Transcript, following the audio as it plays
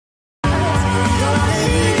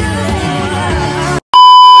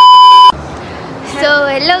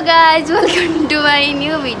hello guys, welcome to my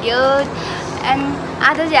new video. And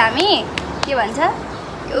आज चाहिँ हामी के भन्छ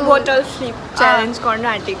बोतल फ्लिप च्यालेन्ज गर्न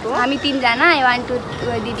आँटेको हामी 3 जना 1 2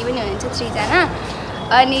 दिदी पनि हुनुहुन्छ 3 जना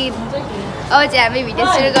अनि अब चाहिँ हामी भिडियो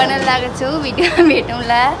सुरु गर्न लागेको छौं भिडियोमा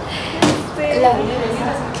भेटौँला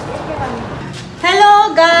हेलो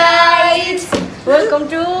गाइस वेलकम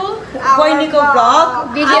टु बहिनीको ब्लग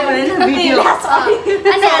भिडियो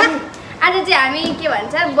आज चाहिँ हामी के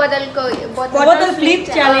भन्छ बोतल फ्लिप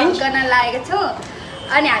च्यालेन्ज गर्न लागेको छौं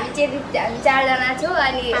अनि हामी 4 जना छौं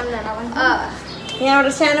अनि यहाँबाट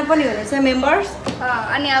सानो पनि हुनुहुन्छ मेम्बर्स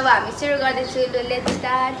अनि अब हामी सुरु गर्दैछौँ लेट्स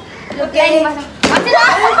स्टार्ट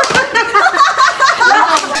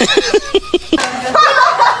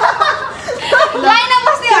लाइन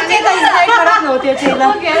बस्दै भन्ने खराब हो त्यो चाहिँ ल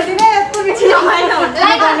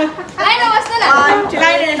लाइन बस्नु न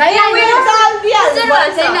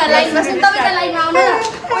लाइन बस्नु तपाईं त लाइनमा आउनु न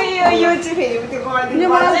यो चाहिँ फेरि त्यो गर्दिनु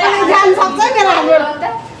ध्यान सक्छ मेरो हाम्रो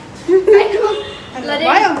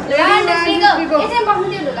भयो यसै बस्नु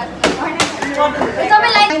दियो ढुका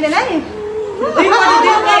तपाईं लाइन दिदैन है दुई पटी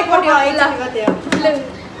दियो एक पटी आइ लाग्यो त्यो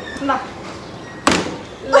ल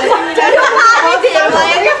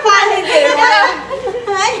पानी दे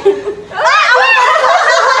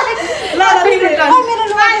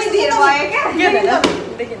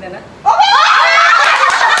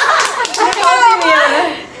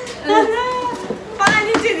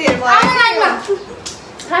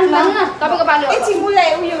तपाईको पालो एकछिन मुलाई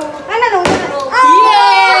उयो हैन न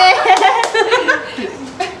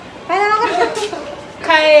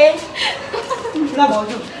खाए ल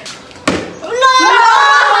भाउजू ल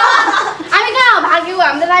हामी कहाँ भाग्यौ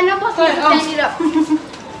हामीले लाइनमा बस्नु त्यहाँनिर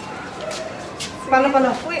पालो पालो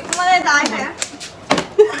मलाई त आएन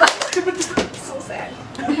सो स्याड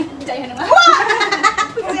जाइहाल्नु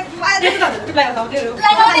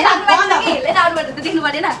देख्नु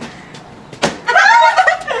पर्दैन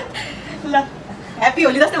ल ह्यापी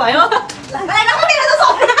होली जस्तो भयो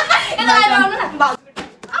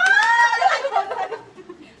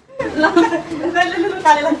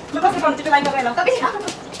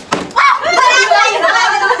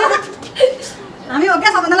हामी हो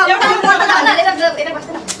क्या सबभन्दा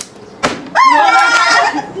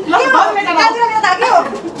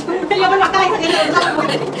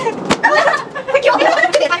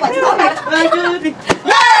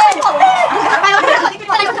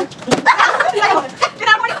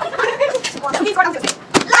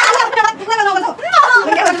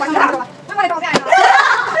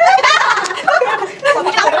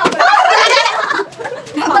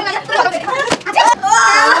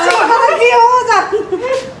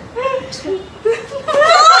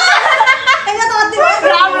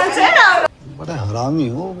हरामी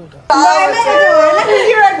हो बेटा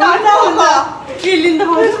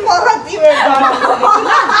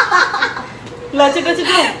ल छिटो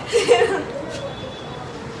छिटो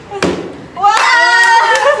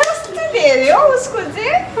धेरै हो उसको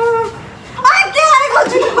चाहिँ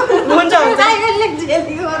हुन्छ हुन्छ यसो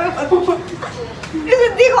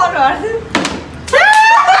देखाउनु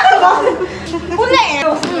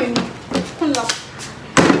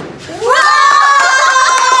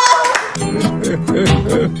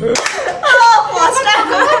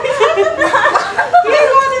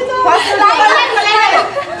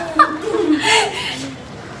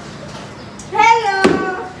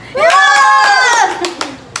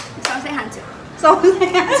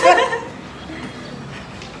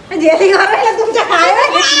जेली गरेर तुमच्या खायो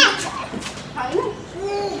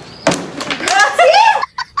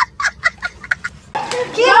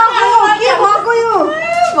के भएको यो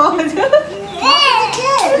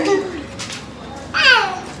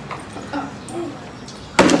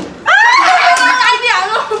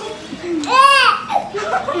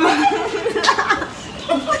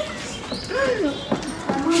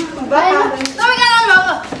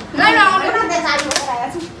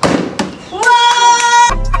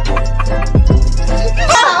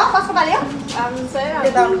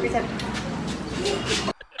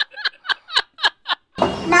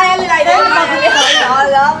मायाले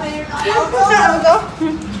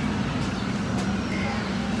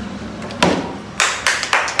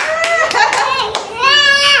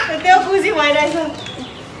त्यो खुसी भइरहेछ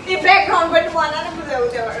त्यो ब्याकग्राउन्ड पनि बनाएर बुझाउ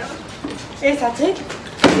त्योबाट ए साँच्चै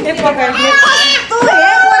एक प्रकारले तँ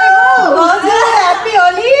हे मरेको हजुर ह्यापी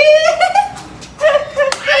होली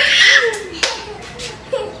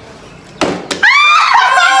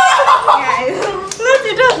ल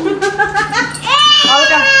छिटो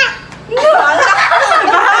हल्का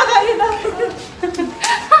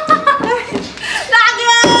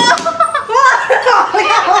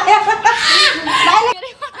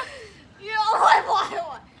यो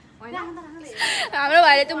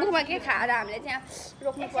के खाएर हामीले त्यहाँ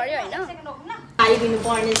रोक्नु पर्यो होइन आइदिनु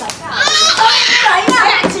पर्ने छ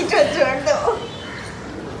छिटो छोड्दो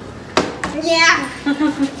यहाँ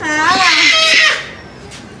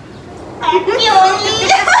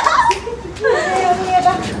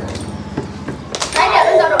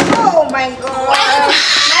Oh my god.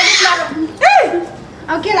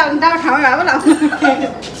 अब के लाउनु त ठाउँमा भए लाउनु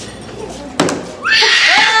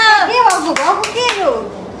के भएको के हो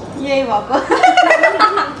यही भएको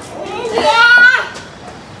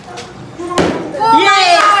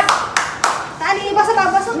ताली बस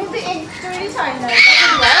बस मेरो एकचोटि छैन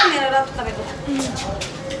मेरो र तपाईको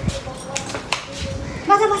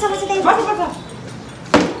बस बस बस त्यही बस बस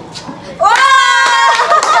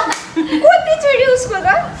कतिचोटि उसको त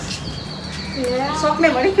सक्ने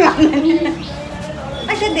भने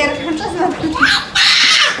अहिले धेरै खान्छ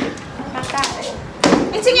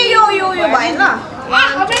एकछिन यो भएन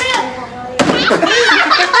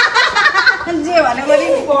जे भने पनि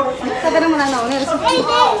तपाईँ र मलाई नहुने रहेछ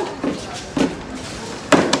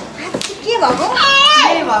के भएको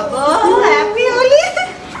ह्याप्पी होली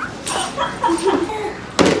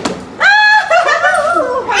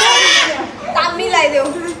ताप मिलाइदेऊ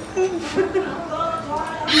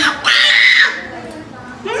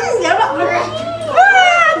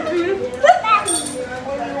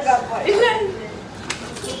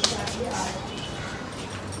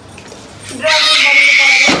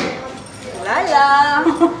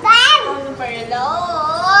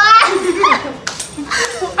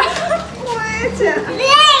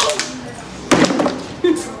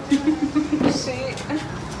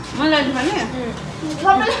मलाई भने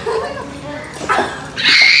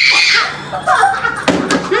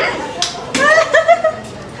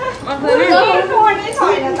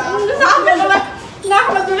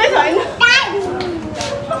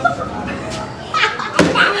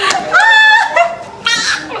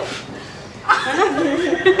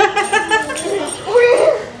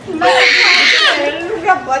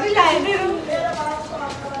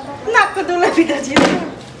नाकको दुला भित्र छिर्यो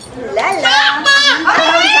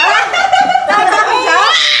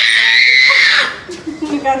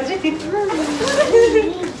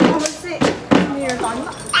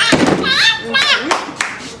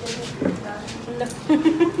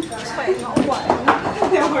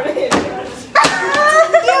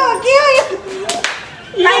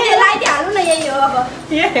हाल्नु न यही हो अब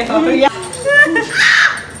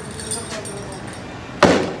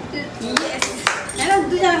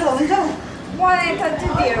दुईजनाको हुन्छ मलाई त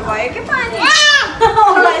चाहिँ धेर भयो के पानी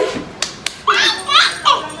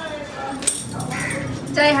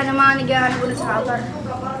जय हनुमान ज्ञान गुण सागर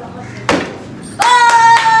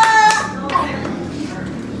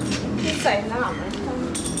छैन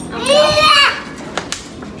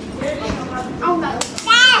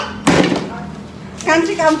काम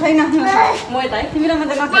चाहिँ काम छैन म त है तिमी र म त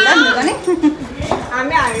नखेल्दा नि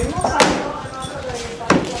हामी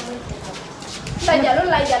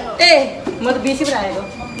लाइजानु ए म त बेसी पो राखेको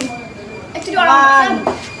एकचोटि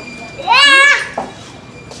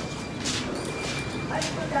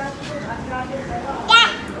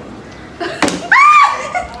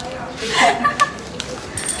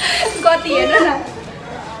कति हेर्नु न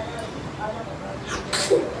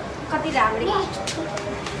कति राम्री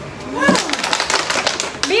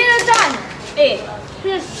मेरो टर्न ए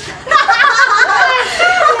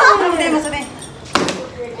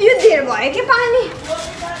यो धेर भयो के पानी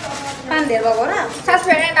धेर भएको र सास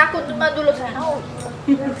फेर्ने नाकको दुधमा दुलो छैन हौ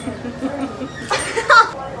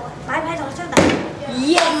भाइ भाइ झर्छ नि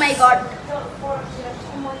Oh my god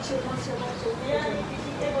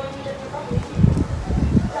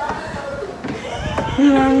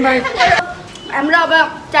हाम्रो अब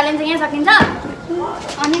च्यालेन्ज चाहिँ यहाँ सकिन्छ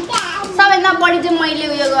अनि सबैभन्दा बढी चाहिँ मैले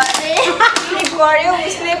उयो गरेँ गर्यो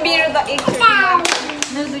उसले मेरो त एकचोटि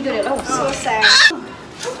मेरो दुईचोटि होला so sad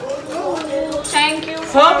thank you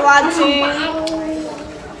for watching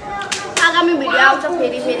आगामी भिडियो आउँछ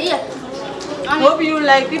फेरि होप यु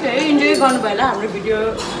लाइक इट है इन्जोय गर्नुभयो होला हाम्रो भिडियो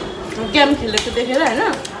गेम खेलेको देखेर होइन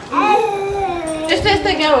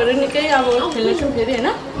यस्तै गेमहरू निकै अब खेल्नेछौँ फेरि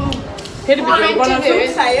होइन फेरि भिडियो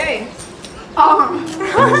बनाउँछौँ है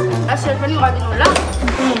सेयर पनि गरिदिनु होला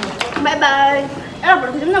बाई बाई एउटा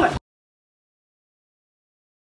फोटो खिचौँ न